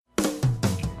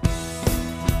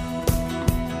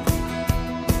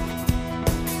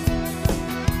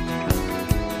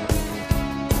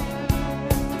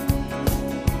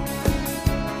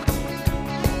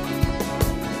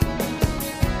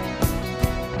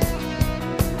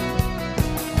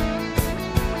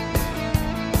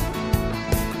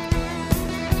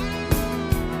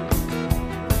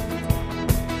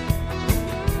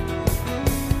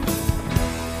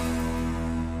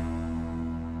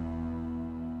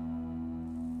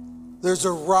There's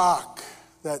a rock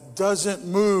that doesn't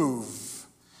move.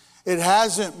 It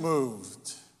hasn't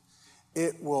moved.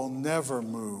 It will never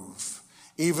move,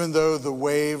 even though the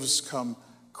waves come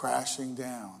crashing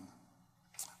down.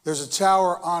 There's a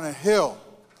tower on a hill.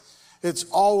 It's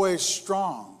always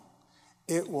strong.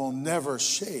 It will never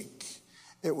shake.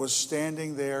 It was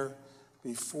standing there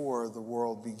before the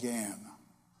world began.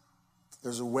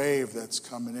 There's a wave that's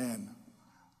coming in,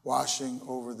 washing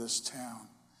over this town.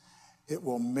 It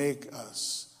will make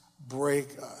us,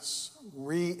 break us,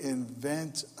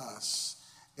 reinvent us.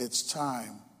 It's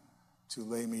time to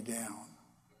lay me down.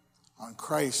 On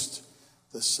Christ,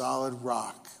 the solid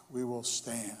rock, we will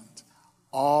stand.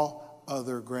 All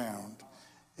other ground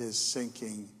is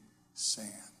sinking sand.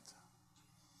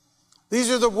 These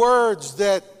are the words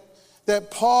that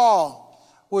Paul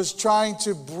was trying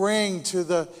to bring to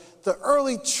the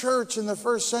early church in the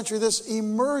first century, this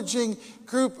emerging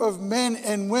group of men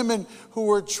and women who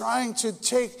were trying to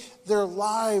take their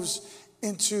lives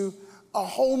into a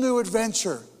whole new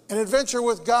adventure, an adventure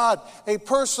with God, a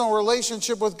personal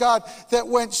relationship with God that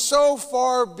went so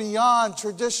far beyond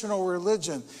traditional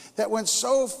religion, that went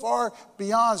so far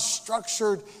beyond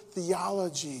structured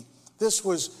theology. This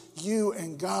was you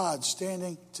and God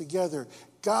standing together.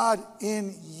 God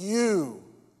in you.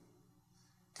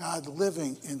 God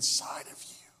living inside of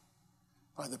you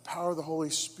by the power of the Holy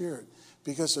Spirit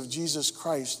because of Jesus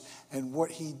Christ and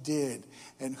what he did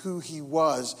and who he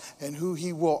was and who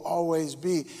he will always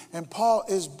be. And Paul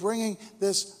is bringing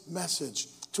this message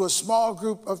to a small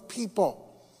group of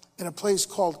people in a place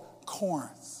called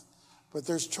Corinth. But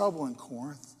there's trouble in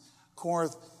Corinth.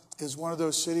 Corinth is one of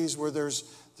those cities where there's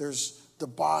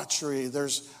debauchery,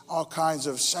 there's all kinds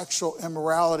of sexual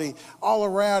immorality all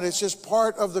around. It's just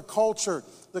part of the culture.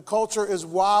 The culture is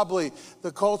wobbly.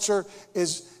 The culture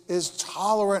is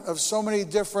tolerant of so many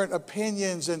different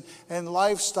opinions and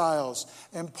lifestyles.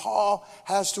 And Paul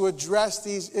has to address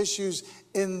these issues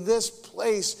in this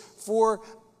place for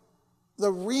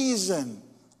the reason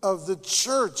of the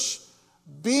church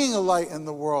being a light in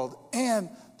the world and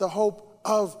the hope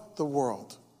of the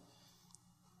world.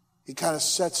 He kind of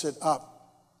sets it up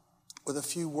with a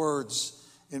few words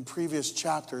in previous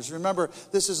chapters. Remember,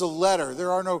 this is a letter.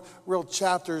 There are no real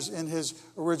chapters in his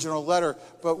original letter,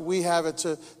 but we have it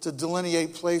to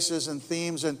delineate places and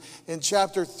themes. And in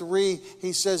chapter 3,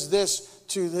 he says this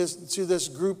to this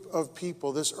group of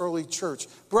people, this early church.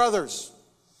 Brothers,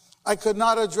 I could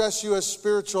not address you as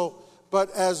spiritual,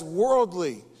 but as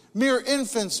worldly, mere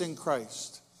infants in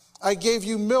Christ. I gave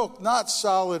you milk, not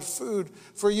solid food,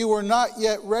 for you were not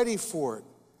yet ready for it.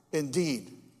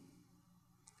 Indeed,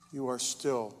 you are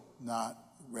still not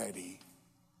ready.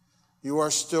 You are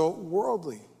still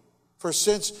worldly. For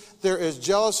since there is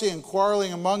jealousy and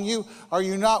quarreling among you, are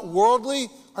you not worldly?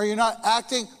 Are you not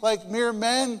acting like mere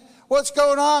men? What's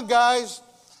going on, guys?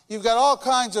 You've got all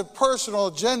kinds of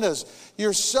personal agendas.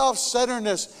 Your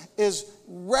self-centeredness is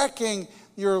wrecking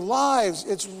your lives.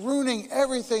 It's ruining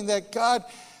everything that God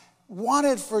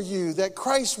wanted for you, that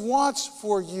Christ wants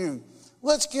for you.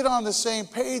 Let's get on the same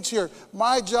page here.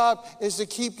 My job is to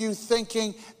keep you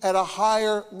thinking at a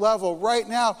higher level. Right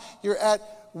now, you're at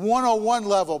 101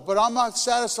 level, but I'm not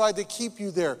satisfied to keep you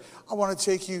there. I want to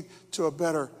take you to a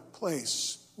better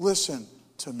place. Listen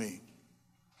to me.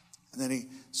 And then he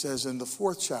says in the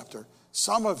 4th chapter,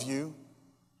 some of you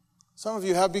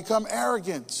have become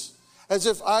arrogant, as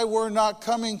if I were not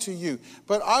coming to you.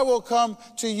 But I will come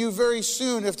to you very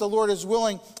soon if the Lord is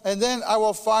willing. And then I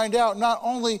will find out not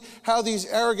only how these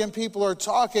arrogant people are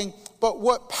talking, but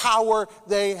what power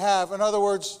they have. In other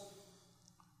words,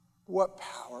 what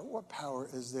power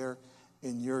is there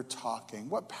in your talking?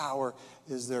 What power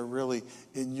is there really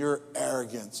in your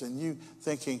arrogance and you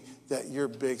thinking that you're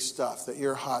big stuff, that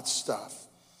you're hot stuff?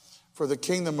 For the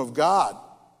kingdom of God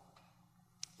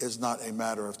is not a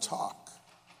matter of talk,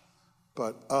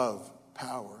 but of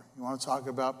power. You want to talk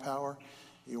about power?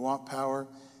 You want power?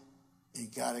 You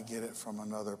got to get it from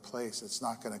another place. It's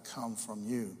not going to come from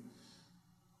you.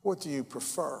 What do you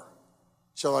prefer?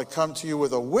 Shall I come to you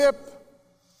with a whip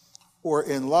or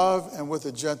in love and with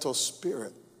a gentle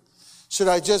spirit? Should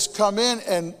I just come in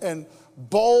and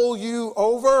bowl you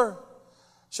over?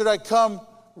 Should I come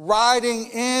riding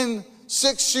in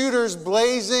 6-shooters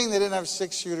blazing? They didn't have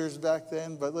 6-shooters back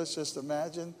then, but let's just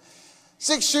imagine.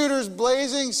 6-shooters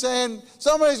blazing, saying,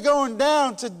 somebody's going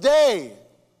down today.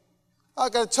 I'm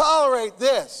not going to tolerate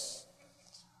this.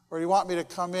 Or do you want me to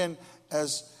come in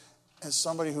as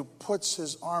somebody who puts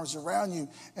his arms around you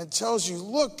and tells you,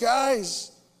 look,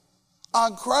 guys,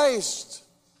 on Christ,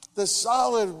 the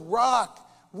solid rock,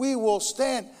 we will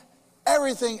stand.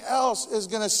 Everything else is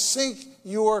going to sink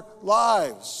your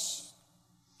lives.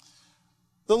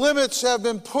 The limits have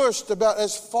been pushed about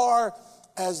as far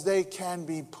as they can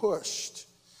be pushed.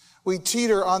 We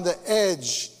teeter on the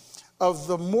edge of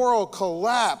the moral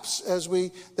collapse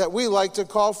that we like to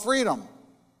call freedom,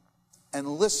 and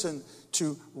listen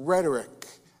to rhetoric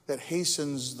that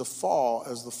hastens the fall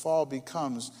as the fall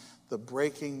becomes the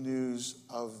breaking news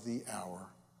of the hour.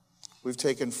 We've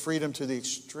taken freedom to the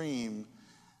extreme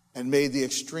and made the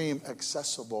extreme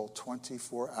accessible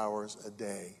 24 hours a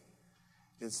day.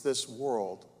 It's this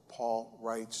world Paul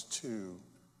writes to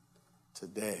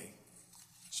today.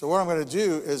 So what I'm going to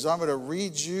do is I'm going to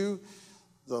read you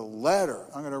the letter.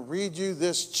 I'm going to read you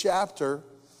this chapter,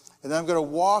 and then I'm going to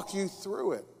walk you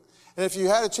through it. And if you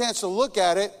had a chance to look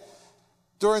at it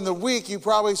during the week, you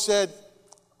probably said,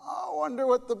 I wonder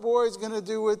what the boy's going to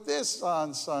do with this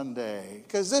on Sunday.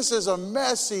 Because this is a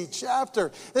messy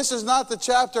chapter. This is not the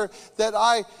chapter that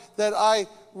I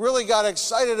really got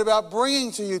excited about bringing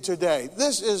to you today.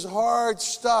 This is hard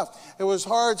stuff. It was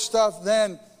hard stuff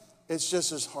then. It's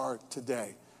just as hard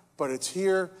today. But it's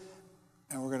here,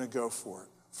 and we're going to go for it.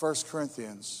 1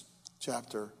 Corinthians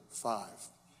chapter 5.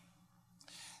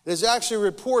 It is actually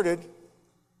reported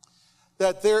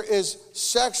that there is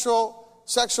sexual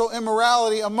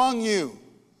immorality among you.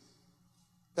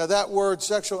 Now that word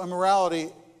sexual immorality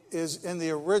is in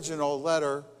the original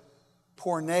letter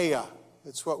porneia.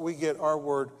 It's what we get our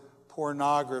word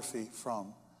pornography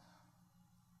from.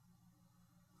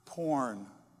 Porn,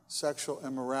 sexual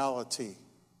immorality,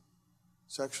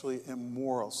 sexually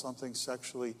immoral, something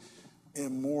sexually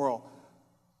immoral.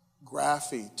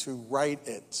 Graphy, to write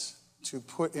it, to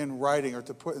put in writing or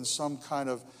to put in some kind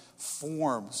of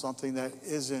form, something that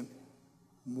isn't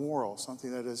moral, something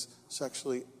that is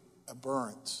sexually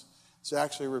aberrant. It's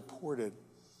actually reported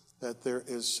that there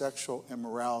is sexual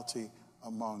immorality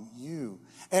among you,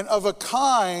 and of a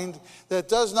kind that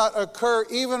does not occur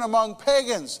even among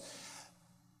pagans.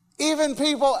 Even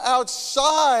people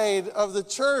outside of the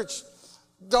church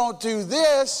don't do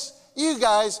this. You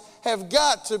guys have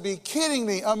got to be kidding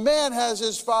me. A man has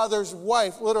his father's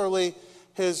wife, literally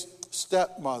his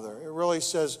stepmother. It really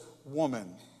says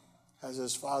woman, has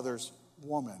his father's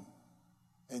woman.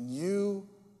 And you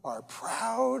are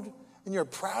proud, and you're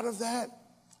proud of that?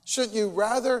 Shouldn't you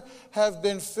rather have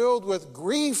been filled with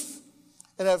grief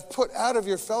and have put out of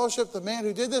your fellowship the man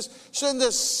who did this? Shouldn't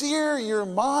this sear your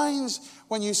minds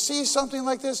when you see something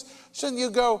like this? Shouldn't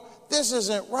you go, this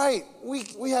isn't right.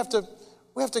 We have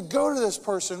to go to this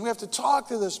person. We have to talk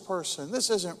to this person.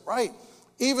 This isn't right.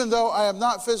 Even though I am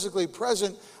not physically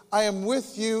present, I am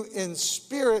with you in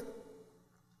spirit,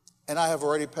 and I have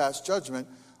already passed judgment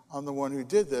on the one who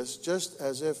did this, just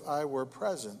as if I were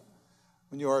present.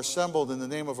 When you are assembled in the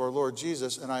name of our Lord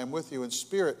Jesus, and I am with you in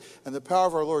spirit, and the power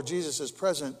of our Lord Jesus is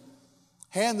present,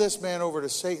 hand this man over to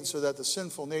Satan so that the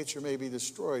sinful nature may be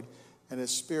destroyed and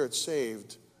his spirit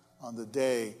saved on the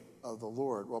day of the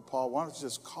Lord. Well, Paul, why don't you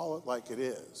just call it like it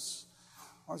is?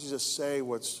 Why don't you just say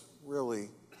what's really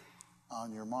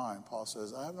on your mind? Paul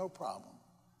says, I have no problem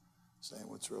saying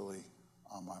what's really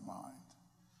on my mind.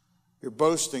 Your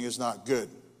boasting is not good.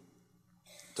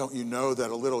 Don't you know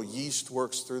that a little yeast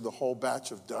works through the whole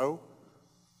batch of dough?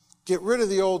 Get rid of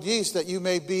the old yeast that you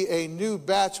may be a new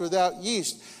batch without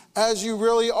yeast, as you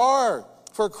really are.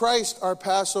 For Christ, our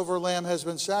Passover lamb, has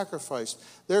been sacrificed.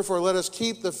 Therefore, let us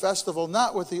keep the festival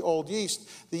not with the old yeast,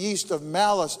 the yeast of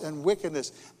malice and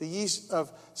wickedness, the yeast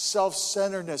of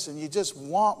self-centeredness, and you just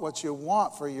want what you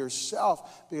want for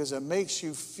yourself because it makes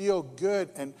you feel good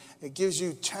and it gives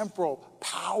you temporal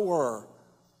power.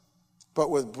 But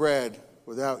with bread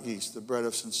without yeast, the bread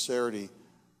of sincerity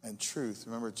and truth.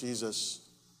 Remember, Jesus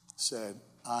said,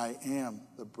 I am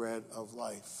the bread of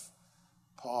life.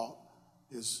 Paul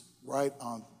is right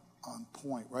on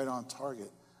point, right on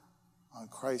target. On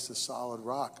Christ, the solid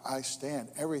rock, I stand.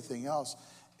 Everything else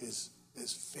is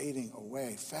fading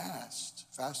away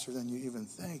faster than you even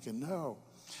think and know.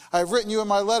 I have written you in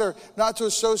my letter not to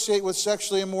associate with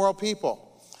sexually immoral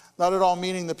people, not at all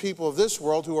meaning the people of this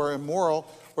world who are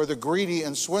immoral or the greedy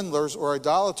and swindlers or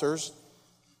idolaters.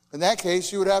 In that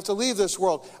case, you would have to leave this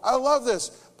world. I love this.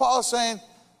 Paul is saying,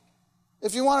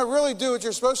 if you want to really do what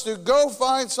you're supposed to do, go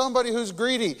find somebody who's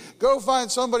greedy. Go find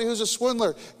somebody who's a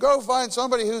swindler. Go find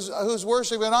somebody who's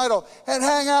worshiping an idol and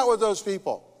hang out with those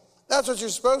people. That's what you're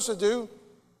supposed to do.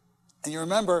 And you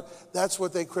remember, that's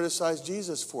what they criticized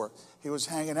Jesus for. He was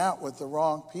hanging out with the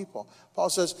wrong people. Paul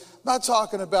says, I'm not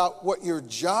talking about what your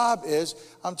job is.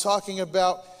 I'm talking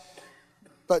about,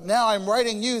 but now I'm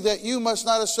writing you that you must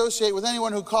not associate with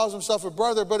anyone who calls himself a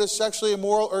brother but is sexually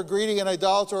immoral or greedy, an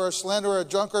idolater or a slanderer, a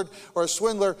drunkard or a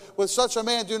swindler. With such a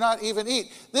man do not even eat.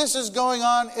 This is going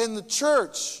on in the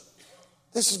church.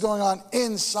 This is going on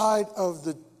inside of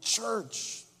the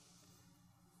church.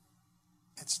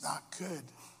 It's not good.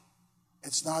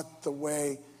 It's not the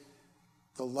way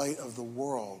the light of the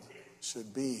world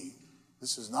should be.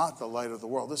 This is not the light of the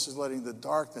world. This is letting the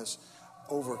darkness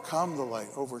overcome the light,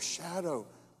 overshadow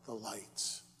the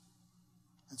light.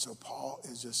 And so Paul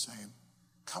is just saying,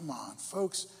 come on,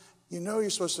 folks. You know you're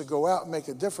supposed to go out and make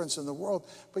a difference in the world,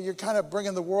 but you're kind of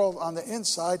bringing the world on the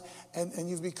inside, and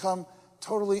you've become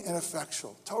totally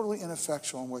ineffectual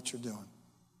in what you're doing.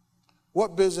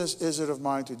 What business is it of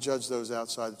mine to judge those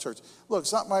outside the church? Look,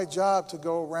 it's not my job to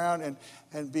go around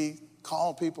and be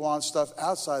calling people on stuff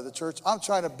outside the church. I'm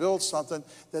trying to build something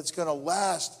that's going to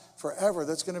last forever,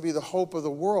 that's going to be the hope of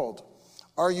the world.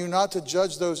 Are you not to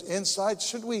judge those inside?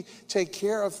 Should we take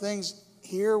care of things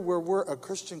here where we're a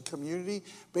Christian community,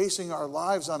 basing our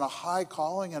lives on a high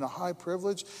calling and a high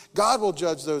privilege? God will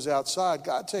judge those outside.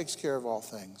 God takes care of all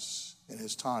things in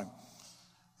his time.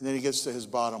 And then he gets to his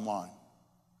bottom line.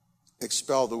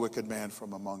 Expel the wicked man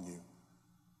from among you.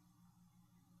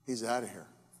 He's out of here.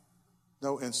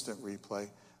 No instant replay.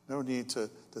 No need to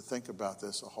think about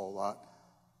this a whole lot.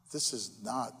 This is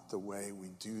not the way we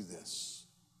do this.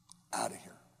 Out of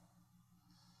here.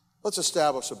 Let's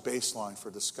establish a baseline for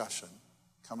discussion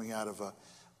coming out of a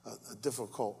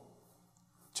difficult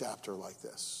chapter like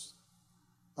this.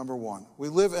 Number one, we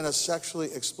live in a sexually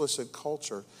explicit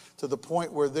culture to the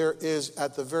point where there is,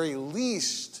 at the very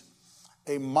least,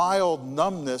 a mild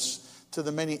numbness to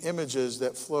the many images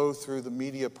that flow through the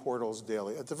media portals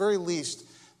daily. At the very least,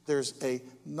 there's a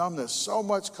numbness. So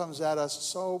much comes at us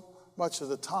so much of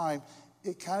the time,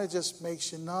 it kind of just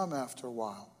makes you numb after a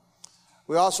while.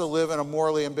 We also live in a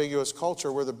morally ambiguous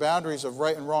culture where the boundaries of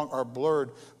right and wrong are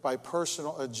blurred by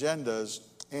personal agendas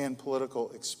and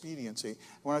political expediency.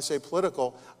 When I say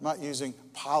political, I'm not using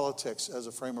politics as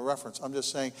a frame of reference. I'm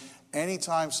just saying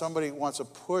anytime somebody wants to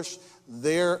push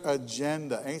their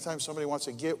agenda, anytime somebody wants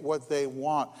to get what they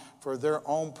want for their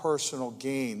own personal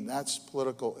gain, that's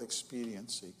political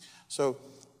expediency. So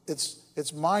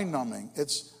it's mind-numbing.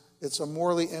 It's a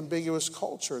morally ambiguous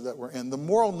culture that we're in. The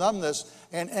moral numbness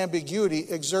and ambiguity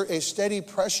exert a steady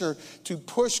pressure to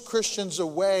push Christians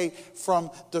away from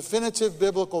definitive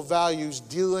biblical values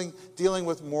dealing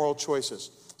with moral choices.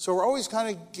 So we're always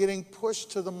kind of getting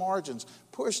pushed to the margins,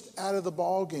 pushed out of the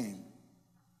ball game.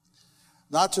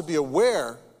 Not to be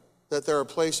aware that there are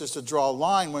places to draw a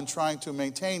line when trying to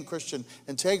maintain Christian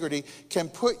integrity can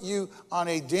put you on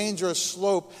a dangerous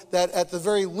slope that at the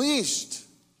very least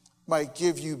might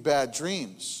give you bad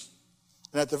dreams,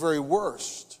 and at the very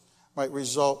worst might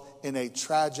result in a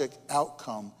tragic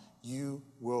outcome you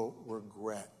will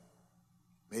regret,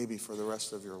 maybe for the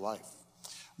rest of your life.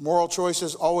 Moral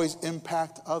choices always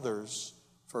impact others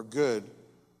for good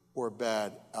or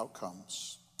bad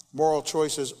outcomes. Moral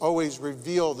choices always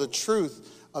reveal the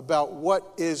truth about what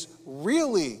is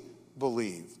really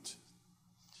believed.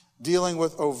 Dealing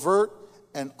with overt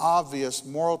and obvious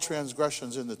moral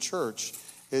transgressions in the church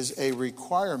is a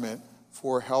requirement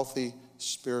for healthy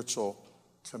spiritual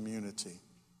community.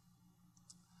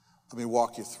 Let me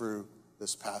walk you through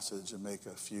this passage and make a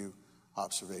few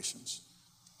observations.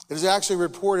 It is actually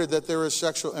reported that there is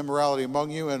sexual immorality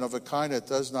among you, and of a kind that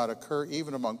does not occur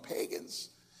even among pagans.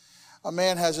 A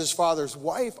man has his father's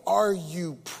wife. Are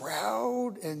you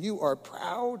proud? And you are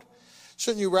proud?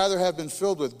 Shouldn't you rather have been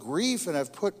filled with grief and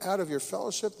have put out of your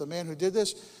fellowship the man who did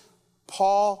this?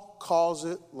 Paul calls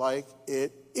it like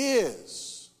it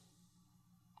is.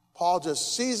 Paul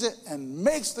just sees it and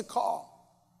makes the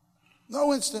call.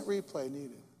 No instant replay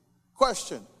needed.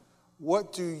 Question,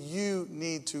 what do you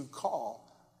need to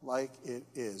call like it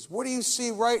is? What do you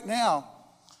see right now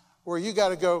where you got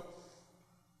to go,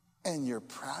 and you're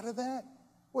proud of that?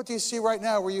 What do you see right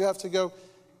now where you have to go,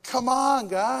 come on,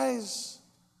 guys,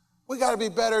 we got to be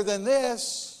better than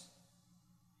this?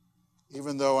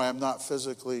 Even though I am not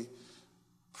physically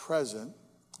present,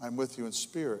 I'm with you in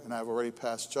spirit, and I've already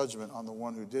passed judgment on the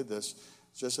one who did this,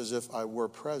 just as if I were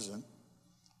present.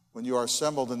 When you are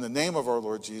assembled in the name of our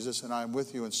Lord Jesus, and I am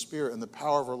with you in spirit, and the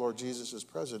power of our Lord Jesus is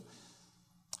present,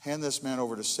 hand this man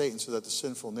over to Satan so that the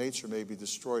sinful nature may be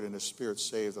destroyed and his spirit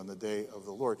saved on the day of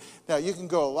the Lord. Now, you can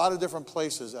go a lot of different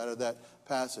places out of that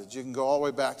passage. You can go all the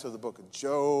way back to the book of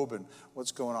Job and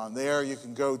what's going on there. You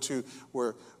can go to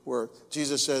where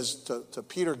Jesus says to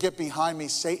Peter, get behind me,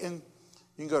 Satan.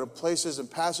 You can go to places and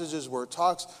passages where it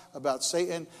talks about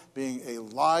Satan being a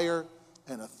liar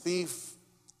and a thief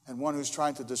and one who's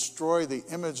trying to destroy the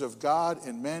image of God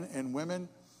in men and women.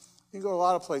 You can go a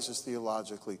lot of places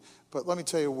theologically. But let me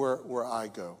tell you where I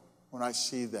go when I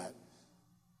see that.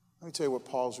 Let me tell you what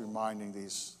Paul's reminding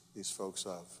these folks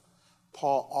of.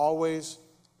 Paul always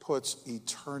puts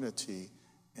eternity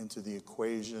into the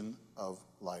equation of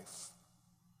life.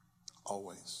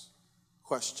 Always.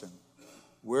 Question: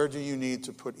 where do you need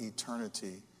to put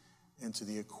eternity into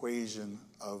the equation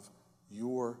of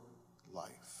your life?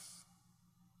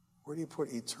 Where do you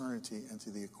put eternity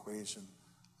into the equation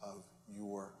of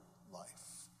your life?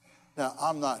 Now,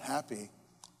 I'm not happy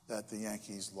that the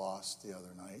Yankees lost the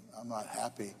other night. I'm not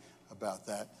happy about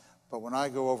that. But when I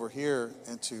go over here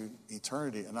into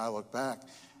eternity and I look back,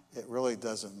 it really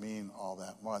doesn't mean all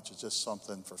that much. It's just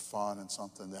something for fun and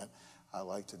something that I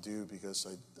like to do because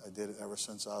I did it ever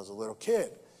since I was a little kid.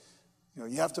 You know,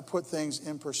 you have to put things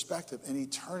in perspective. And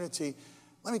eternity,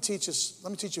 let me teach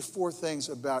you 4 things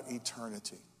about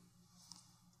eternity.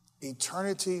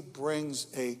 Eternity brings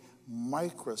a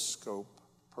microscope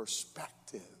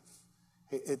perspective.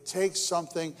 It takes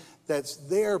something that's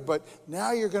there, but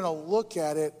now you're going to look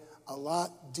at it a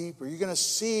lot deeper. You're going to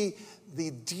see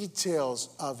the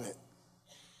details of it.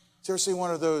 Did you ever see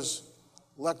one of those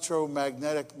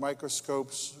electromagnetic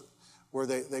microscopes where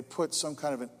they put some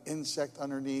kind of an insect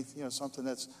underneath, you know, something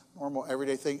that's normal,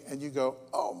 everyday thing, and you go,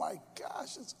 oh my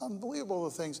gosh, it's unbelievable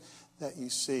the things that you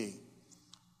see.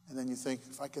 And then you think,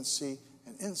 if I can see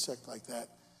an insect like that,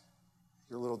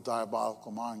 your little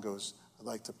diabolical mind goes, I'd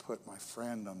like to put my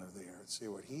friend under there and see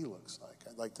what he looks like.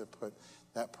 I'd like to put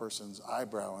that person's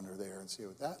eyebrow under there and see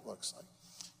what that looks like.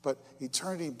 But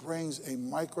eternity brings a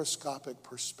microscopic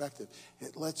perspective.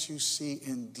 It lets you see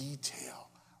in detail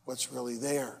what's really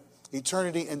there.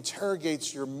 Eternity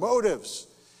interrogates your motives.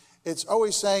 It's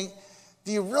always saying,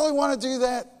 do you really want to do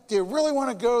that? Do you really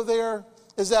want to go there?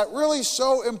 Is that really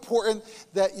so important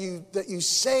that you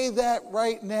say that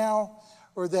right now?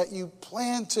 Or that you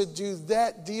plan to do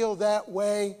that deal that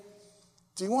way?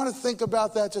 Do you want to think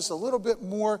about that just a little bit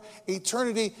more?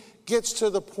 Eternity gets to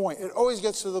the point. It always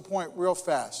gets to the point real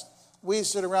fast. We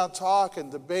sit around, talk,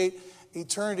 and debate.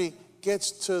 Eternity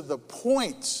gets to the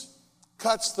point,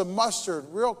 cuts the mustard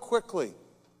real quickly.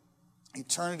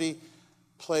 Eternity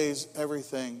plays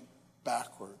everything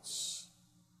backwards.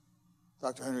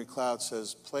 Dr. Henry Cloud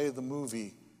says, play the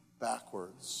movie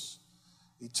backwards.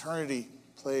 Eternity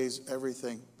plays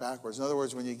everything backwards. In other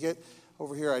words, when you get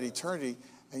over here at eternity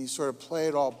and you sort of play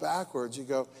it all backwards, you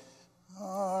go,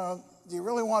 do you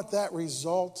really want that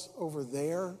result over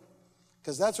there?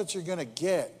 Because that's what you're going to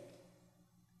get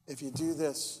if you do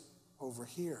this over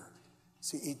here.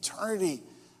 See, eternity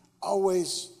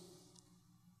always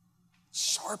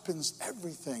sharpens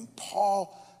everything.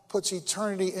 Paul puts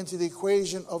eternity into the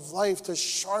equation of life to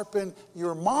sharpen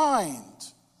your mind.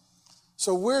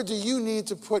 So where do you need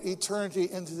to put eternity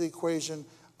into the equation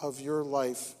of your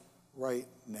life right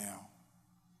now?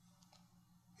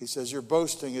 He says, your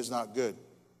boasting is not good.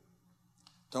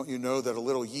 Don't you know that a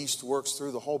little yeast works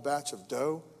through the whole batch of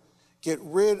dough? Get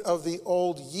rid of the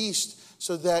old yeast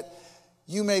so that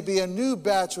you may be a new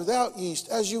batch without yeast,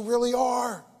 as you really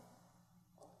are.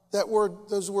 That word,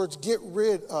 those words, get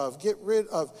rid of.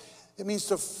 It means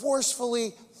to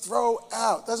forcefully throw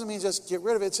out. Doesn't mean just get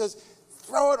rid of it. It says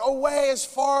throw it away as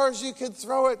far as you can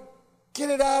throw it. Get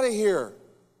it out of here.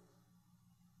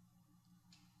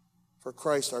 For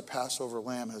Christ, our Passover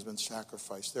lamb, has been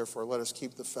sacrificed. Therefore, let us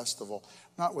keep the festival,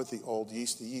 not with the old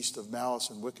yeast, the yeast of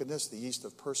malice and wickedness, the yeast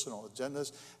of personal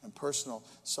agendas and personal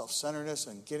self-centeredness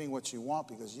and getting what you want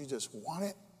because you just want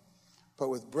it, but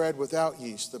with bread without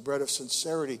yeast, the bread of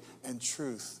sincerity and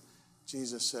truth.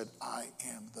 Jesus said, I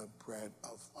am the bread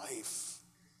of life.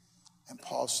 And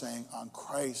Paul's saying, on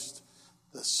Christ,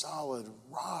 the solid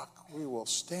rock, we will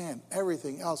stand.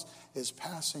 Everything else is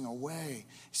passing away.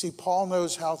 See, Paul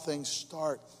knows how things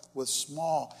start with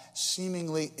small,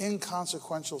 seemingly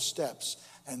inconsequential steps,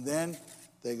 and then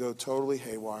they go totally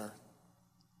haywire.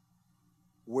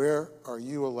 Where are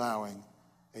you allowing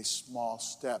a small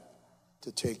step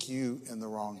to take you in the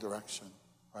wrong direction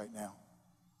right now?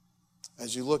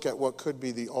 As you look at what could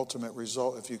be the ultimate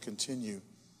result if you continue,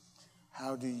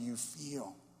 how do you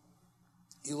feel?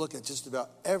 You look at just about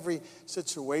every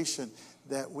situation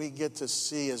that we get to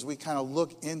see as we kind of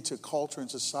look into culture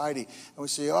and society, and we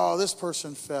see, oh, this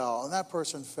person fell and that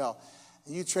person fell.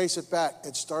 And you trace it back.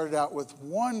 It started out with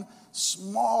one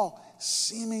small,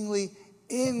 seemingly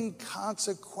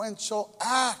inconsequential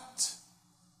act.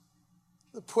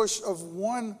 The push of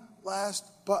one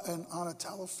last button on a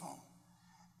telephone.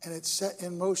 And it set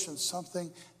in motion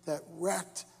something that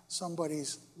wrecked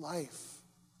somebody's life.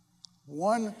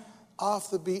 One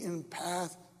off the beaten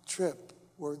path trip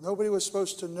where nobody was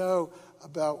supposed to know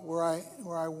about where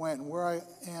I went and where I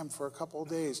am for a couple of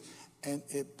days. And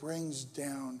it brings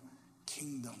down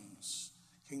kingdoms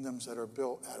that are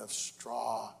built out of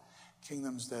straw,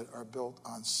 kingdoms that are built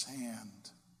on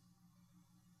sand.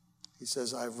 He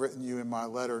says, I've written you in my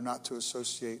letter not to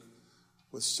associate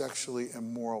with sexually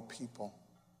immoral people.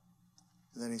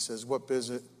 And then he says, what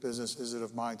business is it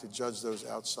of mine to judge those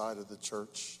outside of the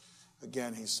church?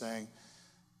 Again, he's saying,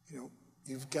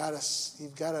 you've got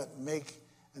to make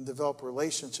and develop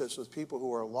relationships with people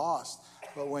who are lost.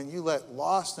 But when you let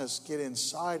lostness get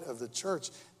inside of the church,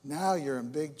 now you're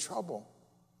in big trouble.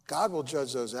 God will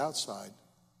judge those outside.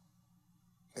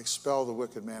 Expel the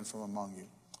wicked man from among you.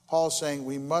 Paul is saying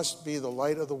we must be the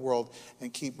light of the world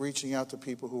and keep reaching out to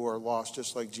people who are lost,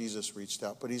 just like Jesus reached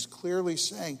out. But he's clearly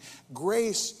saying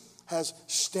grace has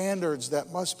standards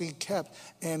that must be kept,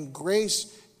 and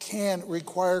grace can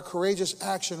require courageous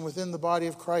action within the body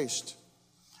of Christ.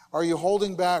 Are you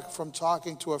holding back from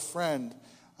talking to a friend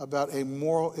about a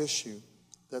moral issue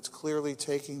that's clearly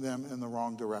taking them in the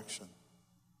wrong direction?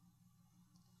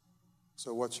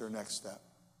 So what's your next step?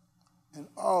 And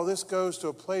this goes to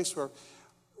a place where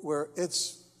it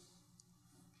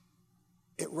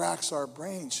racks our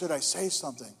brain. Should I say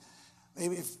something?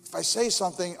 Maybe if I say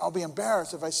something, I'll be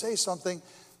embarrassed. If I say something,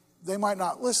 they might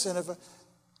not listen.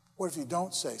 What if you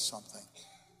don't say something?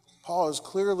 Paul is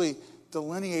clearly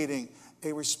delineating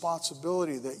a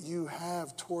responsibility that you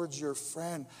have towards your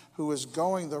friend who is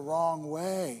going the wrong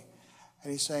way.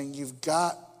 And he's saying you've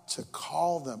got to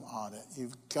call them on it.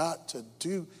 You've got to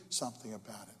do something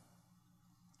about it.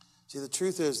 See, the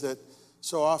truth is that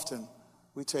so often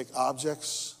we take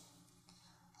objects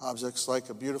like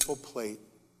a beautiful plate,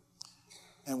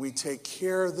 and we take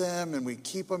care of them and we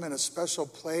keep them in a special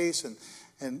place.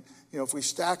 And if we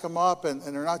stack them up and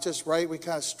they're not just right, we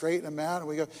kind of straighten them out and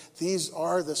we go, these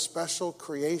are the special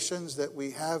creations that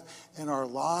we have in our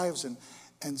lives.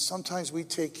 And sometimes we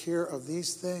take care of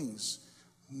these things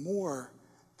more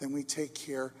than we take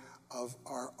care of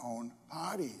our own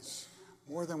bodies,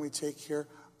 more than we take care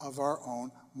of our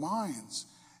own minds.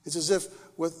 It's as if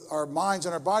with our minds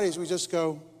and our bodies, we just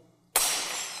go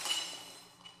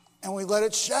and we let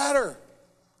it shatter.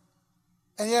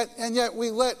 And yet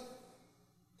we let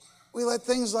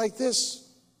things like this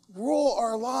rule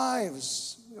our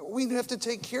lives. We have to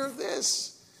take care of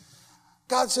this.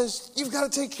 God says, you've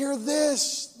got to take care of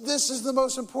this. This is the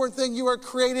most important thing. You are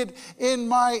created in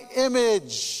my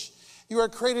image. You are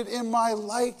created in my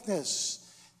likeness.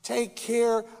 Take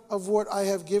care of what I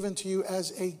have given to you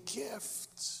as a gift.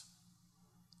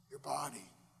 Your body,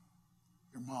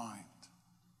 your mind.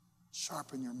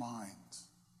 Sharpen your mind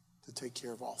to take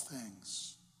care of all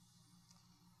things.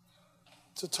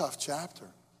 It's a tough chapter.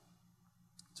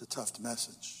 It's a tough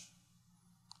message.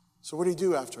 So what do you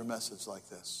do after a message like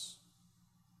this?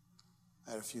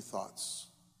 I had a few thoughts.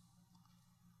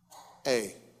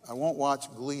 A, I won't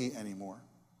watch Glee anymore.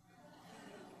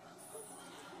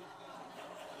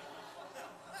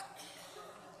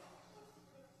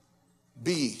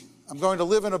 B, I'm going to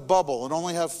live in a bubble and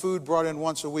only have food brought in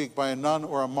once a week by a nun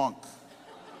or a monk.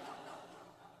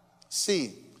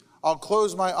 C, I'll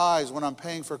close my eyes when I'm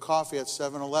paying for coffee at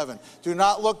 7-Eleven. Do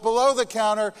not look below the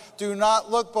counter. Do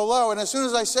not look below. And as soon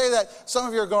as I say that, some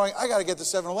of you are going, I got to get to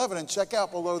 7-Eleven and check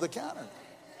out below the counter.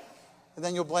 And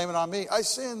then you'll blame it on me. I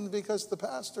sinned because the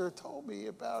pastor told me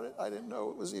about it. I didn't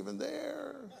know it was even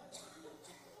there.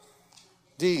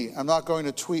 D, I'm not going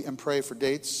to tweet and pray for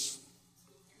dates.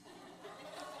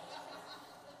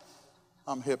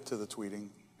 I'm hip to the tweeting.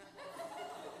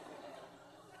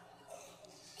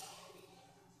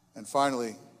 And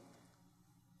finally,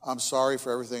 I'm sorry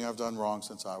for everything I've done wrong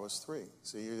since I was 3.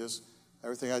 See,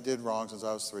 everything I did wrong since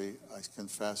I was 3, I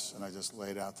confess and I just lay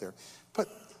it out there. But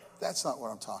that's not what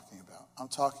I'm talking about. I'm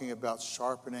talking about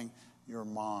sharpening your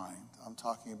mind. I'm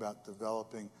talking about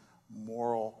developing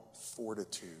moral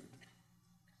fortitude.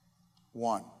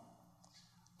 1,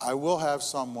 I will have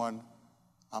someone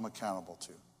I'm accountable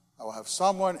to. I will have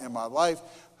someone in my life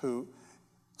who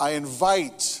I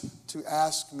invite to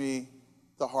ask me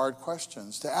the hard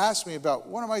questions, to ask me about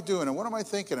what am I doing and what am I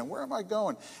thinking and where am I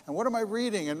going and what am I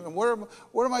reading and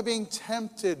what am I being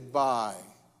tempted by.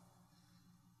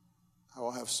 I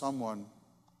will have someone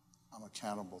I'm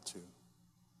accountable to.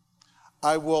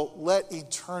 I will let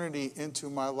eternity into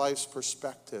my life's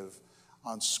perspective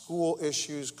on school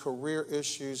issues, career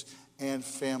issues, and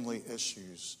family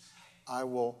issues. I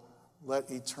will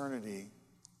let eternity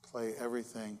play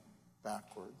everything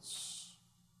backwards.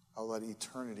 I'll let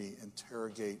eternity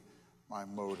interrogate my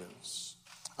motives.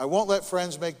 I won't let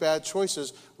friends make bad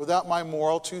choices without my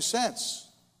moral 2 cents.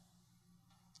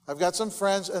 I've got some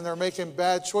friends and they're making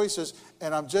bad choices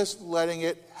and I'm just letting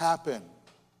it happen.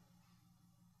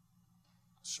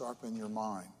 Sharpen your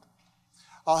mind.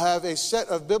 I'll have a set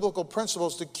of biblical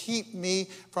principles to keep me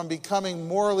from becoming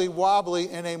morally wobbly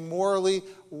in a morally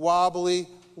wobbly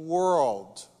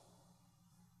world.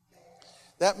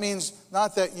 That means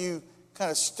not that you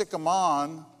kind of stick them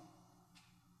on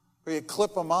or you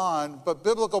clip them on, but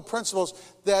biblical principles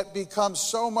that become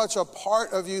so much a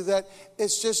part of you that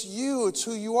it's just you. It's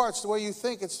who you are. It's the way you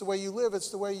think. It's the way you live. It's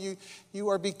the way you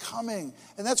are becoming.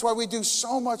 And that's why we do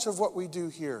so much of what we do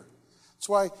here. That's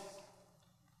why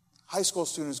high school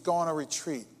students go on a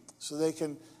retreat so they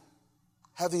can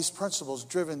have these principles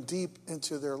driven deep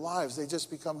into their lives. They just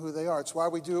become who they are. It's why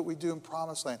we do what we do in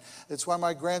Promised Land. It's why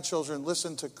my grandchildren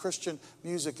listen to Christian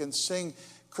music and sing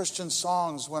Christian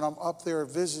songs when I'm up there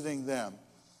visiting them.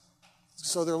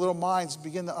 So their little minds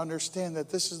begin to understand that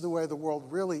this is the way the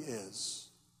world really is.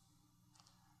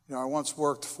 You know, I once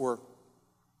worked for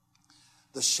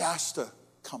the Shasta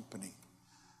Company,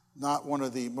 not one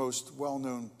of the most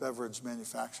well-known beverage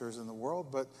manufacturers in the world,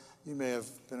 but you may have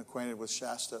been acquainted with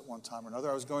Shasta at one time or another.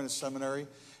 I was going to seminary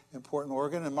in Portland,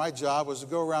 Oregon, and my job was to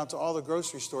go around to all the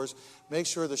grocery stores, make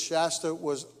sure the Shasta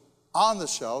was on the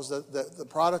shelves, that the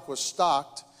product was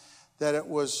stocked, that it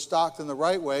was stocked in the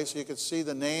right way so you could see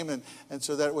the name and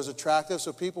so that it was attractive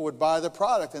so people would buy the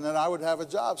product, and then I would have a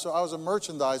job. So I was a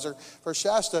merchandiser for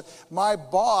Shasta. My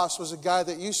boss was a guy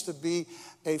that used to be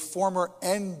a former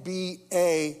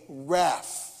NBA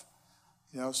ref.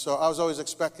 You know, so I was always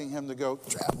expecting him to go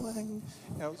traveling,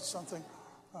 you know, something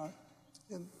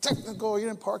technical. You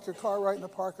didn't park your car right in the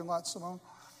parking lot, Simone.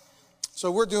 So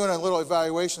we're doing a little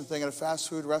evaluation thing at a fast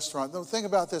food restaurant. The thing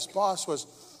about this boss was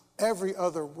every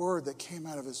other word that came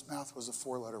out of his mouth was a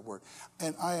 4-letter word.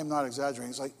 And I am not exaggerating.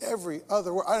 It's like every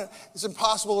other word. It's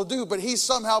impossible to do, but he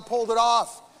somehow pulled it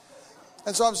off.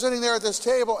 And so I'm sitting there at this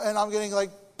table, and I'm getting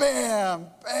like, bam,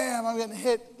 bam. I'm getting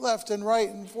hit left and right,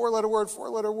 and 4-letter word,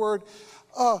 4-letter word.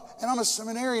 Oh, and I'm a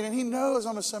seminarian, and he knows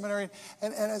I'm a seminarian.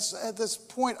 And it's, at this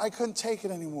point, I couldn't take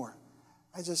it anymore.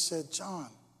 I just said, John,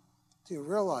 do you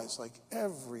realize like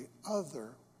every other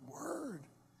word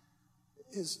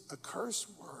is a curse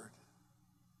word?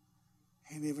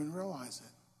 He didn't even realize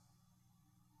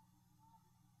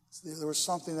it. There was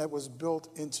something that was built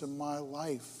into my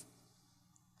life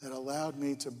that allowed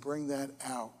me to bring that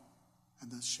out and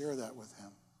to share that with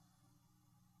him.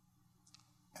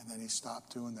 And then he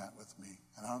stopped doing that with me.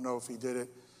 And I don't know if he did it,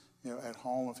 you know, at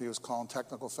home, if he was calling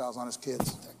technical fouls on his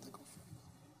kids,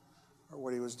 or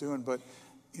what he was doing. But,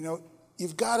 you know,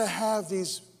 you've got to have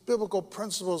these biblical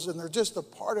principles, and they're just a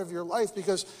part of your life,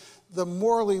 because the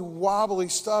morally wobbly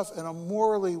stuff in a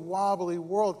morally wobbly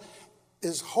world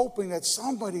is hoping that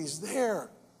somebody's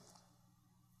there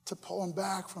to pull them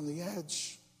back from the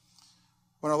edge.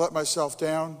 When I let myself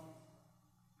down,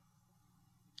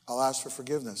 I'll ask for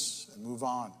forgiveness and move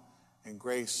on in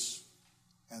grace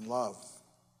and love.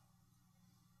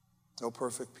 No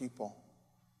perfect people,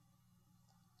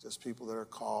 just people that are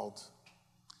called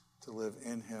to live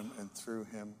in him and through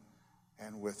him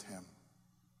and with him.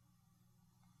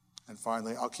 And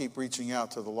finally, I'll keep reaching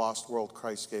out to the lost world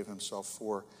Christ gave himself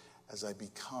for as I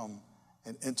become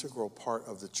an integral part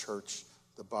of the church,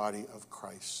 the body of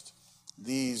Christ.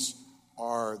 These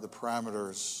are the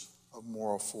parameters of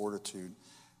moral fortitude.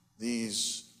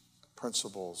 These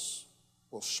principles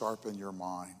will sharpen your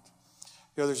mind.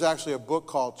 You know, there's actually a book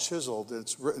called Chiseled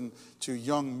that's written to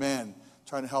young men,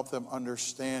 trying to help them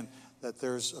understand that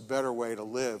there's a better way to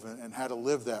live and how to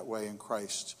live that way in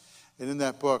Christ. And in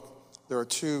that book, there are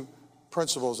 2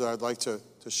 principles that I'd like to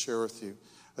share with you.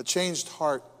 A changed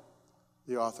heart,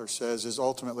 the author says, is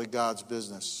ultimately God's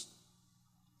business.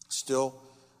 Still,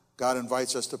 God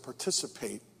invites us to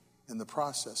participate in the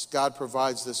process. God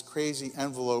provides this crazy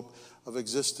envelope of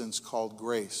existence called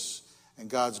grace, and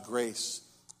God's grace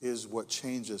is what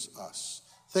changes us.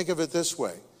 Think of it this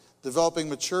way. Developing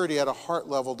maturity at a heart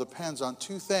level depends on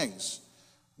 2 things.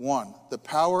 1, the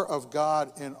power of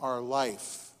God in our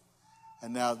life.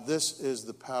 And now this is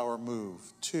the power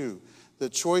move. 2, the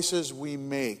choices we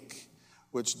make,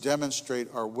 which demonstrate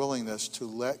our willingness to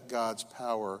let God's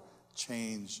power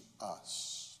change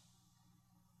us.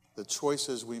 The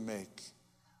choices we make,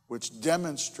 which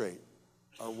demonstrate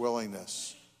our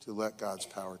willingness to let God's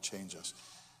power change us.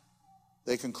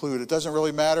 They conclude, it doesn't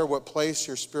really matter what place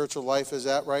your spiritual life is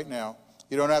at right now.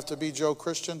 You don't have to be Joe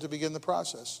Christian to begin the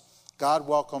process. God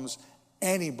welcomes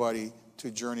anybody to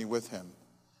journey with him.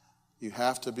 You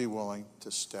have to be willing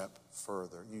to step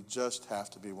further. You just have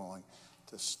to be willing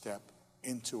to step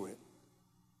into it.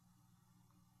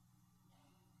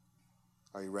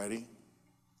 Are you ready?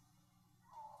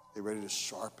 Are you ready to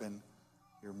sharpen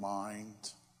your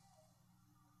mind?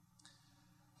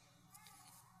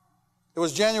 It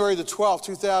was January the 12th,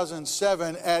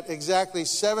 2007, at exactly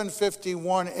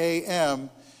 7:51 a.m.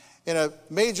 in a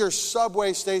major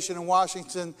subway station in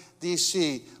Washington,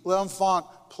 D.C., L'Enfant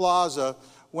Plaza,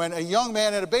 when a young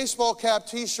man in a baseball cap,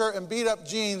 t-shirt, and beat-up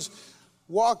jeans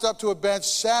walked up to a bench,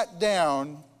 sat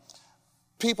down,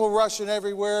 people rushing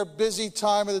everywhere, busy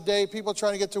time of the day, people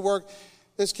trying to get to work.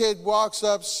 This kid walks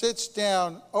up, sits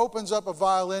down, opens up a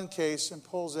violin case, and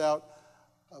pulls out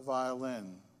a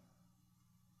violin.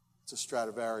 It's a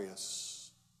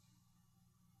Stradivarius.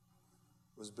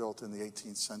 It was built in the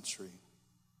 18th century.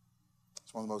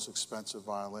 It's one of the most expensive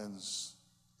violins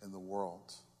in the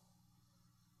world.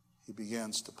 He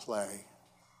begins to play.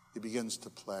 He begins to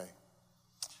play.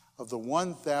 Of the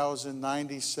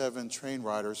 1,097 train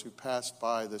riders who passed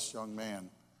by this young man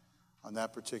on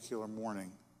that particular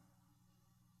morning,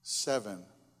 7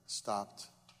 stopped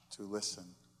to listen.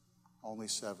 Only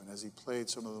 7, as he played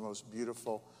some of the most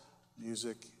beautiful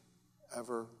music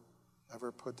ever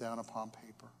put down upon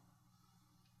paper.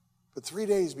 But 3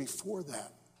 days before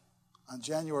that, on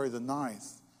January the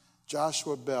 9th,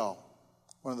 Joshua Bell,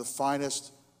 one of the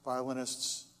finest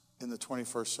violinists in the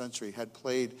 21st century, had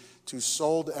played to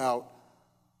sold-out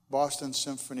Boston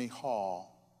Symphony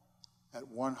Hall at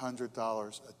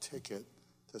 $100 a ticket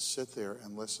to sit there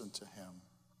and listen to him.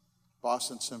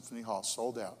 Boston Symphony Hall,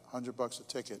 sold out, $100 a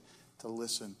ticket to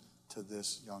listen to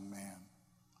this young man.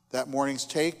 That morning's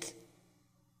take,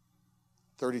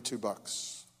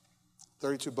 $32.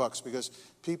 $32 because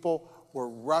people were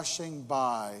rushing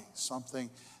by something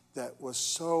that was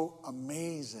so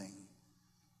amazing,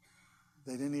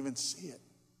 they didn't even see it.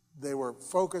 They were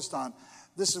focused on,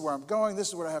 this is where I'm going, this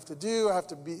is what I have to do, I have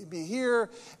to be here,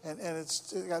 and I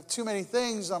got too many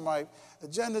things on my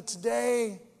agenda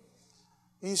today.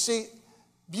 And you see,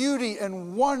 beauty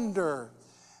and wonder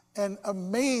and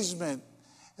amazement,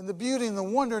 and the beauty and the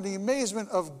wonder and the amazement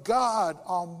of God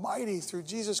Almighty through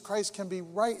Jesus Christ can be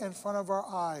right in front of our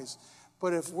eyes.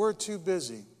 But if we're too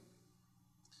busy,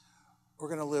 we're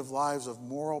going to live lives of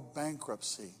moral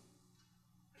bankruptcy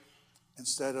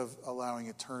instead of allowing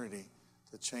eternity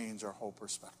to change our whole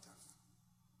perspective.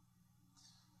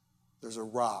 There's a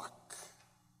rock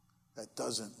that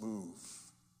doesn't move.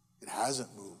 It hasn't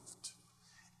moved.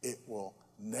 It will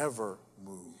never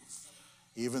move,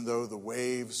 even though the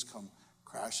waves come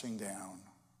crashing down.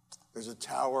 There's a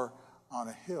tower on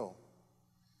a hill.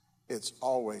 It's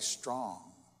always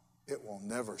strong. It will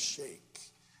never shake.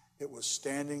 It was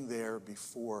standing there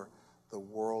before the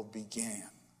world began.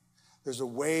 There's a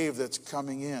wave that's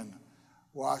coming in,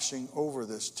 washing over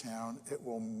this town. It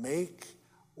will make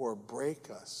or break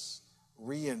us,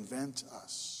 reinvent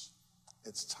us.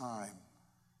 It's time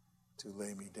to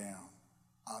lay me down.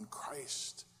 On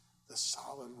Christ, the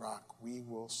solid rock, we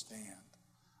will stand.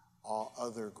 All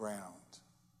other ground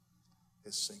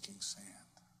is sinking sand.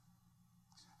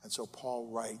 And so Paul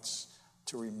writes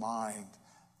to remind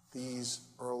these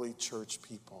early church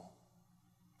people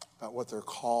about what they're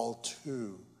called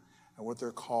to and what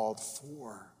they're called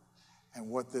for and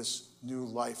what this new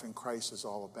life in Christ is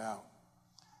all about.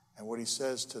 And what he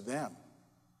says to them,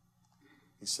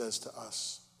 he says to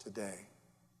us today,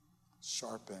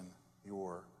 sharpen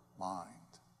your mind.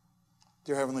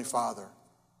 Dear Heavenly Father,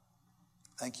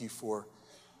 thank you for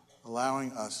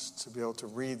allowing us to be able to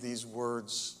read these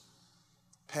words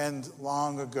penned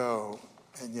long ago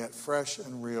and yet fresh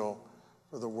and real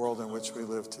for the world in which we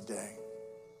live today.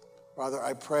 Father,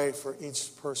 I pray for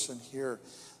each person here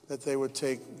that they would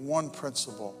take one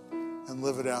principle and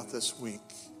live it out this week.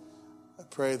 I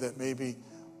pray that maybe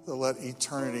they'll let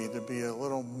eternity to be a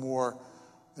little more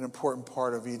an important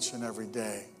part of each and every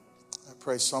day. I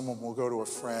pray someone will go to a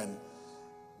friend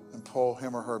and pull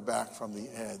him or her back from the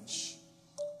edge.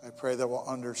 I pray that we'll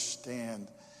understand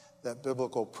that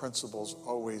biblical principles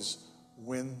always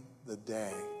win the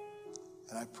day.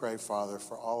 And I pray, Father,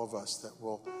 for all of us that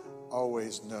will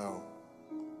always know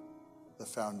the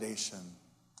foundation,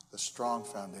 the strong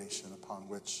foundation upon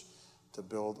which to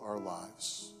build our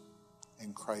lives.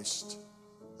 In Christ,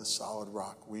 the solid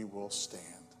rock, we will stand.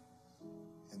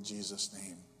 In Jesus'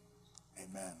 name,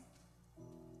 amen.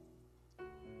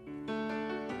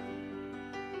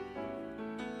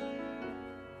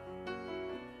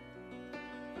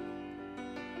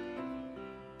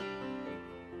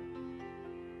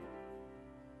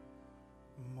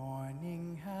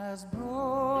 Morning has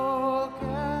broken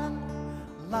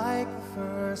like the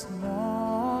first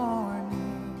morning.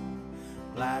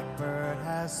 Blackbird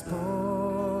has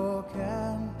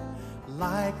spoken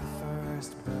like the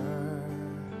first bird.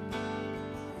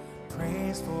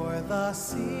 Praise for the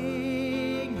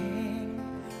singing,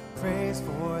 praise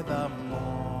for the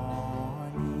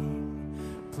morning,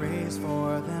 praise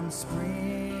for them springing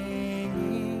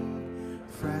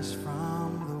fresh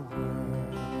from the word.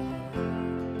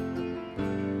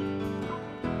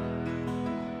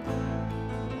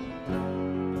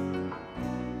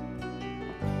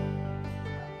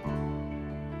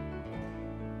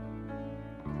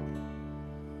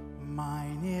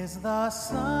 is the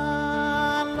sunlight,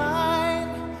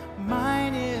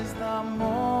 mine is the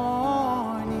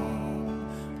morning,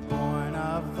 born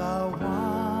of the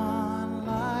one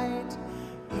light,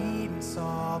 Eden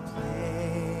saw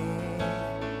play.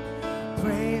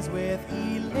 Praise with